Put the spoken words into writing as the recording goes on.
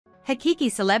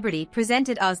Hakiki Celebrity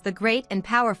presented Oz the Great and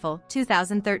Powerful,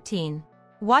 2013.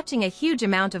 Watching a huge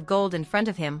amount of gold in front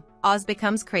of him, Oz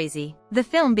becomes crazy. The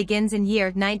film begins in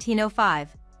year 1905,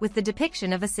 with the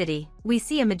depiction of a city. We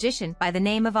see a magician by the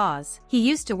name of Oz. He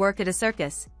used to work at a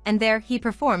circus, and there he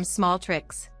performs small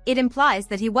tricks. It implies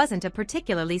that he wasn't a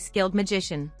particularly skilled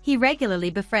magician. He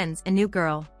regularly befriends a new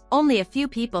girl. Only a few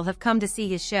people have come to see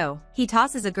his show. He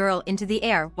tosses a girl into the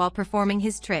air while performing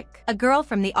his trick. A girl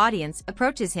from the audience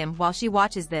approaches him while she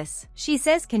watches this. She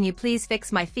says, "Can you please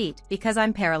fix my feet because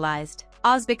I'm paralyzed?"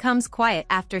 Oz becomes quiet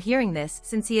after hearing this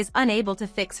since he is unable to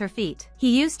fix her feet.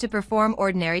 He used to perform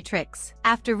ordinary tricks.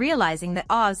 After realizing that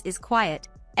Oz is quiet,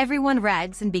 everyone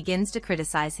rags and begins to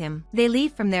criticize him. They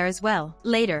leave from there as well.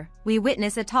 Later, we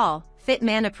witness a tall, fit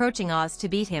man approaching Oz to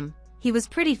beat him. He was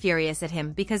pretty furious at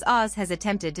him because Oz has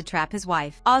attempted to trap his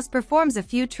wife. Oz performs a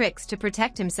few tricks to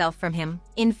protect himself from him.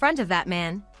 In front of that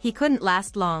man, he couldn't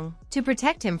last long. To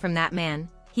protect him from that man,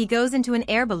 he goes into an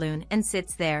air balloon and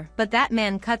sits there. But that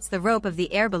man cuts the rope of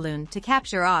the air balloon to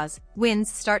capture Oz.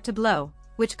 Winds start to blow,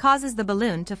 which causes the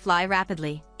balloon to fly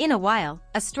rapidly. In a while,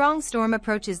 a strong storm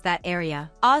approaches that area.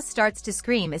 Oz starts to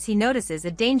scream as he notices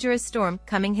a dangerous storm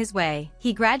coming his way.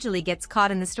 He gradually gets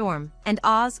caught in the storm, and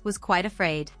Oz was quite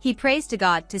afraid. He prays to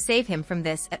God to save him from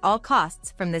this at all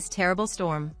costs from this terrible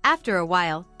storm. After a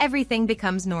while, everything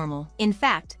becomes normal. In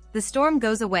fact, the storm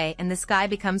goes away and the sky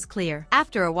becomes clear.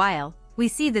 After a while, we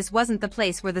see this wasn't the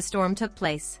place where the storm took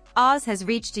place. Oz has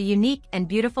reached a unique and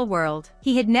beautiful world.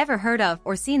 He had never heard of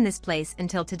or seen this place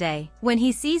until today. When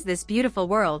he sees this beautiful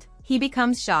world, he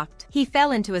becomes shocked. He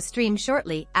fell into a stream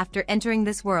shortly after entering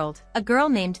this world. A girl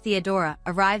named Theodora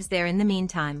arrives there in the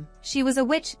meantime. She was a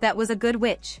witch that was a good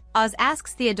witch. Oz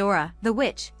asks Theodora, the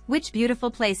witch, "Which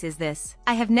beautiful place is this?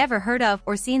 I have never heard of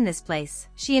or seen this place."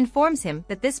 She informs him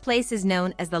that this place is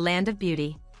known as the Land of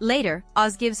Beauty. Later,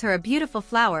 Oz gives her a beautiful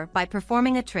flower by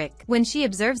performing a trick. When she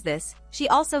observes this, she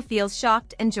also feels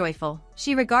shocked and joyful.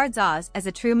 She regards Oz as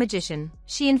a true magician.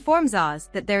 She informs Oz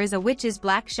that there is a witch's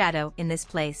black shadow in this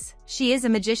place. She is a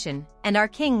magician, and our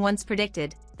king once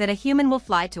predicted that a human will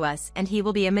fly to us and he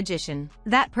will be a magician.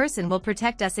 That person will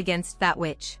protect us against that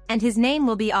witch, and his name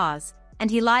will be Oz. And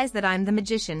he lies that I'm the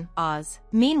magician, Oz.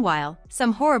 Meanwhile,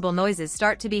 some horrible noises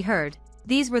start to be heard.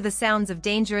 These were the sounds of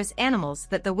dangerous animals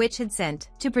that the witch had sent.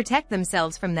 To protect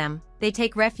themselves from them, they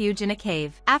take refuge in a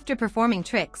cave. After performing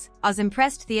tricks, Oz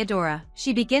impressed Theodora.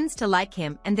 She begins to like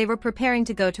him and they were preparing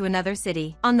to go to another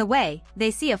city. On the way,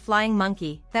 they see a flying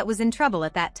monkey that was in trouble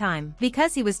at that time.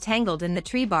 Because he was tangled in the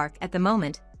tree bark at the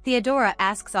moment, Theodora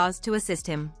asks Oz to assist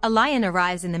him. A lion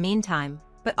arrives in the meantime,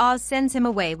 but Oz sends him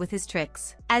away with his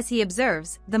tricks. As he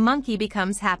observes, the monkey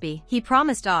becomes happy. He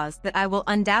promised Oz that I will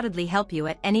undoubtedly help you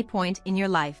at any point in your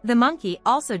life. The monkey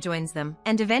also joins them,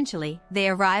 and eventually, they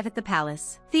arrive at the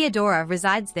palace. Theodora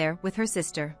resides there with her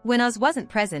sister. When Oz wasn't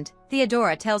present,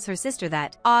 Theodora tells her sister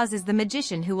that Oz is the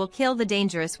magician who will kill the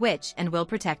dangerous witch and will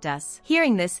protect us.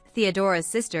 Hearing this, Theodora's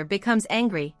sister becomes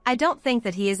angry. "I don't think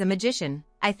that he is a magician.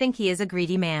 I think he is a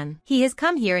greedy man. He has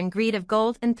come here in greed of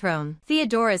gold and throne."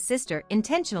 Theodora's sister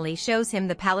intentionally shows him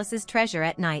the palace's treasure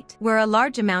at night, where a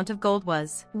large amount of gold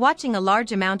was. Watching a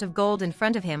large amount of gold in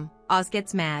front of him, Oz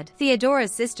gets mad.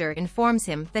 Theodora's sister informs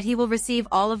him that he will receive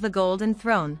all of the gold and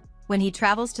throne when he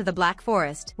travels to the Black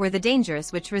Forest, where the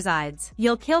dangerous witch resides.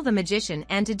 "You'll kill the magician,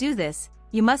 and to do this,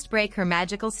 you must break her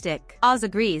magical stick." Oz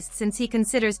agrees since he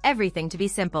considers everything to be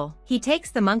simple. He takes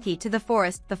the monkey to the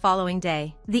forest the following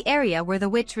day, the area where the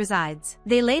witch resides.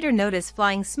 They later notice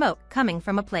flying smoke coming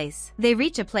from a place. They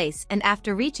reach a place and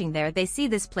after reaching there they see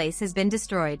this place has been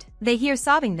destroyed. They hear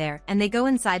sobbing there and they go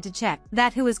inside to check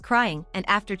that who is crying, and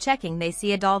after checking they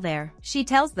see a doll there. She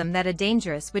tells them that a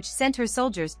dangerous witch sent her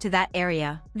soldiers to that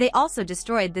area. They also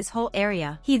destroyed this whole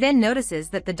area. He then notices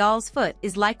that the doll's foot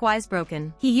is likewise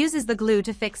broken. He uses the glue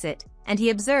to fix it, and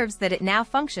he observes that it now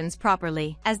functions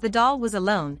properly, as the doll was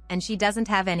alone and she doesn't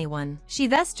have anyone. She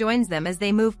thus joins them as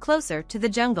they move closer to the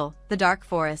jungle, the dark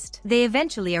forest. They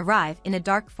eventually arrive in a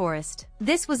dark forest.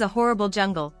 This was a horrible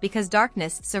jungle because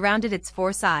darkness surrounded its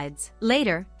four sides.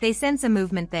 Later, they sense a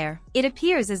movement there. It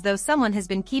appears as though someone has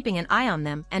been keeping an eye on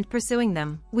them and pursuing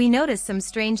them. We notice some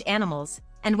strange animals,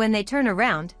 and when they turn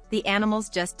around, the animals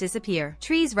just disappear.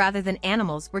 Trees rather than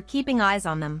animals were keeping eyes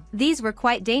on them. These were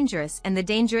quite dangerous and the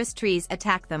dangerous trees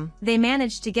attack them. They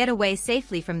managed to get away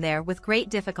safely from there with great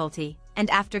difficulty, and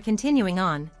after continuing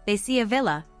on, they see a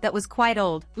villa that was quite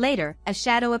old. Later, a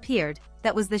shadow appeared,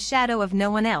 that was the shadow of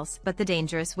no one else but the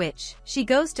dangerous witch. She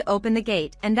goes to open the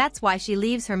gate, and that's why she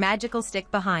leaves her magical stick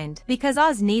behind. Because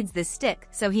Oz needs this stick,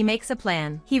 so he makes a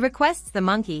plan. He requests the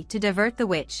monkey to divert the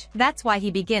witch. That's why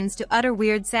he begins to utter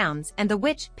weird sounds, and the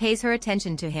witch pays her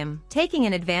attention to him. Taking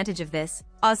an advantage of this,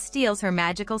 Oz steals her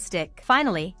magical stick.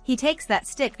 Finally, he takes that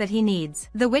stick that he needs.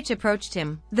 The witch approached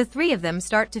him. The three of them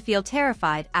start to feel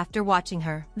terrified after watching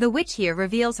her. The witch here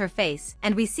reveals her face,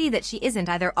 and we see that she isn't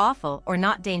either awful or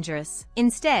not dangerous.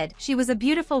 Instead, she was a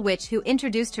beautiful witch who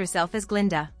introduced herself as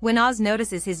Glinda. When Oz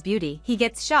notices his beauty, he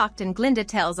gets shocked, and Glinda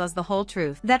tells Oz the whole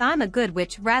truth, that I'm a good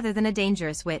witch rather than a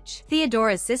dangerous witch.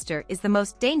 Theodora's sister is the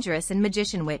most dangerous and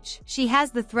magician witch. She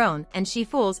has the throne, and she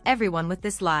fools everyone with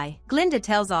this lie. Glinda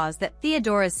tells Oz that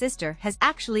Theodora's sister has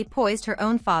actually poisoned her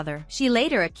own father. She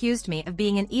later accused me of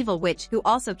being an evil witch who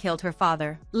also killed her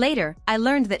father. Later, I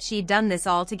learned that she'd done this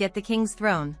all to get the king's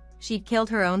throne. She'd killed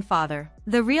her own father.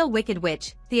 The real wicked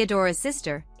witch, Theodora's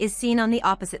sister, is seen on the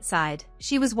opposite side.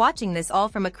 She was watching this all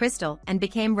from a crystal and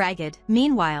became ragged.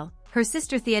 Meanwhile, her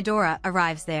sister Theodora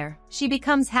arrives there. She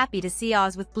becomes happy to see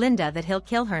Oz with Glinda that he'll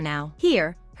kill her now.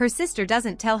 Here, her sister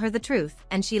doesn't tell her the truth,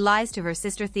 and she lies to her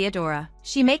sister Theodora.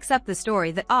 She makes up the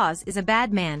story that Oz is a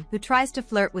bad man who tries to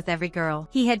flirt with every girl.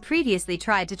 He had previously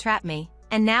tried to trap me,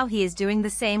 and now he is doing the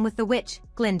same with the witch,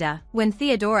 Glinda. When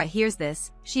Theodora hears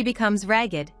this, she becomes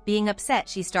ragged. Being upset,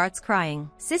 she starts crying.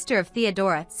 Sister of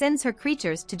Theodora sends her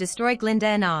creatures to destroy Glinda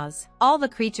and Oz. All the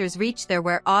creatures reach there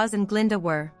where Oz and Glinda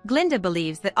were. Glinda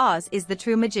believes that Oz is the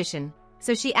true magician,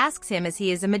 so she asks him as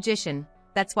he is a magician.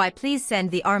 That's why please send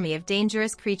the army of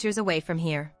dangerous creatures away from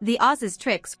here. The Oz's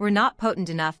tricks were not potent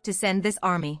enough to send this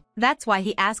army. That's why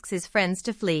he asks his friends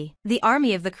to flee. The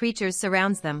army of the creatures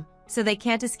surrounds them, so they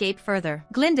can't escape further.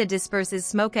 Glinda disperses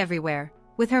smoke everywhere.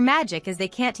 With her magic, as they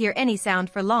can't hear any sound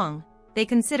for long, they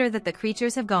consider that the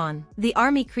creatures have gone. The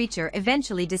army creature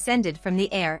eventually descended from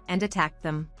the air and attacked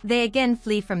them. They again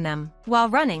flee from them. While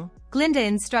running, Glinda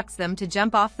instructs them to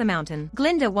jump off the mountain.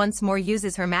 Glinda once more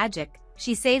uses her magic.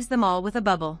 She saves them all with a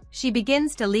bubble. She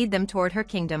begins to lead them toward her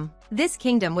kingdom. This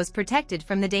kingdom was protected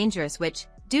from the dangerous witch.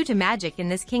 Due to magic in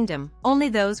this kingdom, only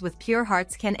those with pure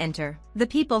hearts can enter. The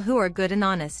people who are good and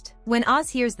honest. When Oz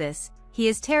hears this, he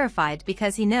is terrified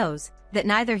because he knows that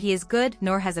neither he is good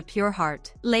nor has a pure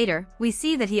heart. Later, we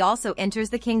see that he also enters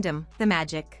the kingdom, the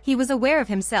magic. He was aware of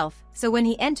himself, so when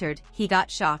he entered, he got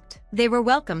shocked. They were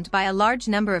welcomed by a large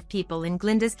number of people in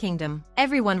Glinda's kingdom.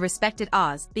 Everyone respected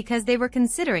Oz because they were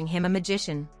considering him a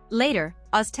magician. Later,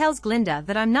 Oz tells Glinda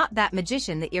that I'm not that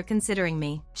magician that you're considering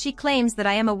me. She claims that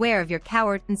I am aware of your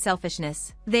coward and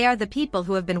selfishness. They are the people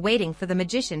who have been waiting for the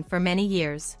magician for many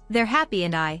years. They're happy,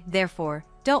 and I, therefore,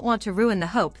 don't want to ruin the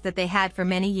hope that they had for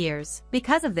many years.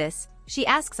 Because of this, she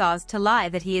asks Oz to lie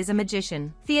that he is a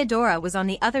magician. Theodora was on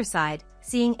the other side,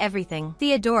 seeing everything.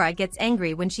 Theodora gets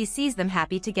angry when she sees them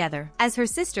happy together. As her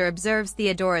sister observes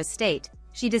Theodora's state,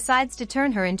 she decides to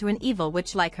turn her into an evil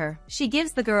witch like her. She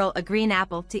gives the girl a green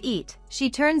apple to eat. She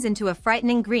turns into a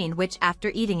frightening green witch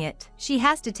after eating it. She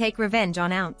has to take revenge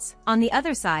on Ounce. On the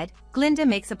other side, Glinda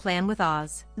makes a plan with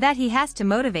Oz. That he has to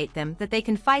motivate them that they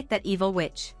can fight that evil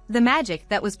witch. The magic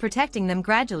that was protecting them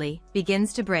gradually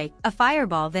begins to break. A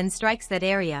fireball then strikes that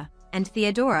area, and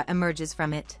Theodora emerges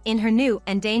from it. In her new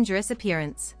and dangerous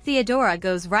appearance, Theodora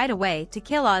goes right away to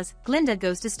kill Oz. Glinda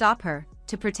goes to stop her,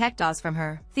 to protect Oz from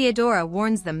her. Theodora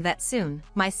warns them that soon,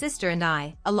 my sister and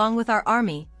I, along with our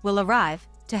army, will arrive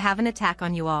to have an attack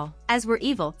on you all. As we're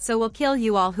evil, so we'll kill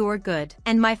you all who are good.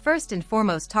 And my first and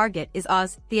foremost target is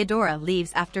Oz. Theodora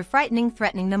leaves after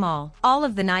threatening them all. All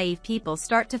of the naive people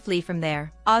start to flee from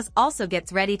there. Oz also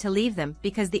gets ready to leave them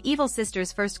because the evil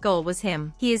sister's first goal was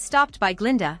him. He is stopped by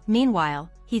Glinda. Meanwhile,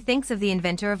 he thinks of the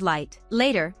inventor of light.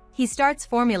 Later, he starts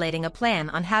formulating a plan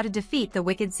on how to defeat the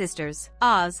wicked sisters.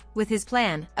 Oz, with his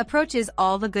plan, approaches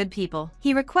all the good people.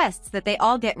 He requests that they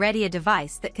all get ready a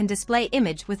device that can display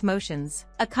image with motions,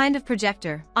 a kind of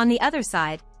projector. On the other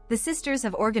side, the sisters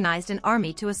have organized an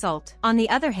army to assault. On the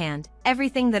other hand,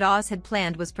 everything that Oz had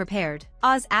planned was prepared.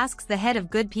 Oz asks the head of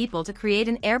good people to create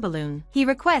an air balloon. He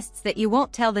requests that you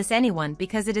won't tell this anyone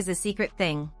because it is a secret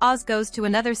thing. Oz goes to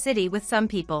another city with some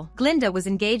people. Glinda was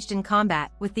engaged in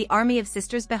combat with the army of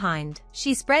sisters behind.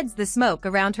 She spreads the smoke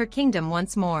around her kingdom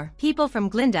once more. People from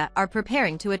Glinda are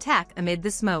preparing to attack amid the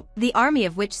smoke. The army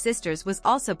of witch sisters was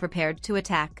also prepared to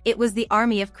attack. It was the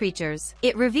army of creatures.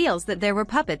 It reveals that there were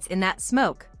puppets in that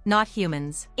smoke, not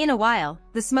humans. In a while,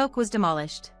 the smoke was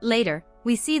demolished. Later,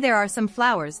 we see there are some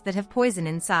flowers that have poison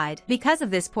inside. Because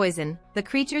of this poison, the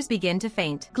creatures begin to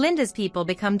faint. Glinda's people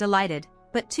become delighted,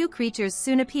 but two creatures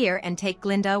soon appear and take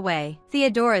Glinda away.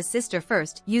 Theodora's sister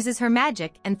first uses her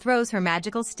magic and throws her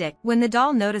magical stick. When the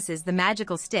doll notices the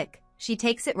magical stick, she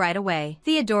takes it right away.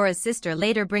 Theodora's sister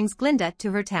later brings Glinda to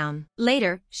her town.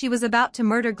 Later, she was about to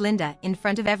murder Glinda in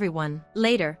front of everyone.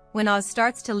 Later, when Oz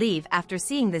starts to leave after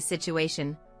seeing this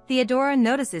situation, Theodora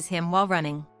notices him while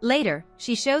running. Later,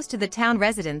 she shows to the town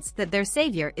residents that their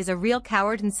savior is a real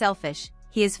coward and selfish.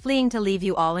 He is fleeing to leave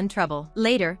you all in trouble.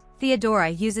 Later, Theodora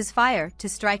uses fire to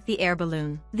strike the air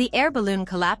balloon. The air balloon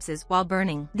collapses while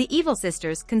burning. The evil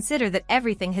sisters consider that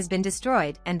everything has been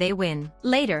destroyed and they win.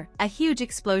 Later, a huge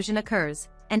explosion occurs,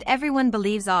 and everyone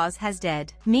believes Oz has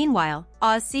dead. Meanwhile,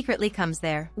 Oz secretly comes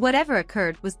there. Whatever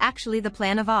occurred was actually the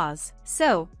plan of Oz.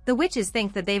 So, the witches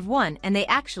think that they've won and they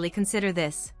actually consider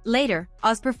this. Later,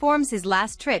 Oz performs his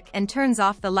last trick and turns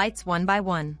off the lights one by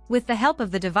one. With the help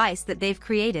of the device that they've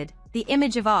created, the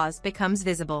image of Oz becomes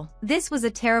visible. This was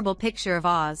a terrible picture of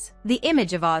Oz. The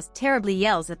image of Oz terribly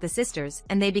yells at the sisters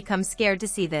and they become scared to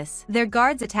see this. Their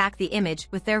guards attack the image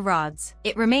with their rods.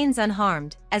 It remains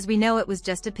unharmed, as we know it was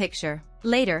just a picture.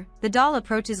 Later, the doll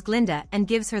approaches Glinda and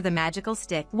gives her the magical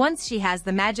stick. Once she has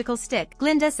the magical stick,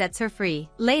 Glinda sets her free.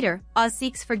 Later, Oz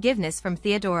seeks forgiveness from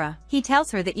Theodora. He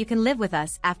tells her that you can live with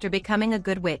us after becoming a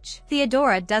good witch.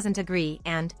 Theodora doesn't agree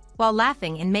and, while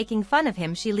laughing and making fun of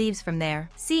him, she leaves from there.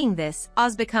 Seeing this,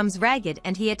 Oz becomes ragged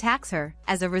and he attacks her.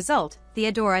 As a result,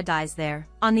 Theodora dies there.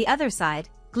 On the other side,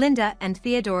 Glinda and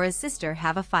Theodora's sister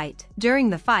have a fight.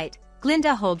 During the fight,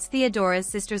 Glinda holds Theodora's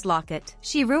sister's locket.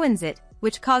 She ruins it,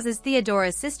 which causes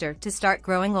Theodora's sister to start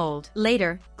growing old.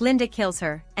 Later, Glinda kills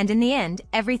her, and in the end,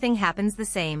 everything happens the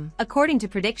same. According to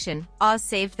prediction, Oz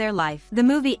saved their life. The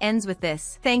movie ends with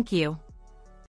this. Thank you.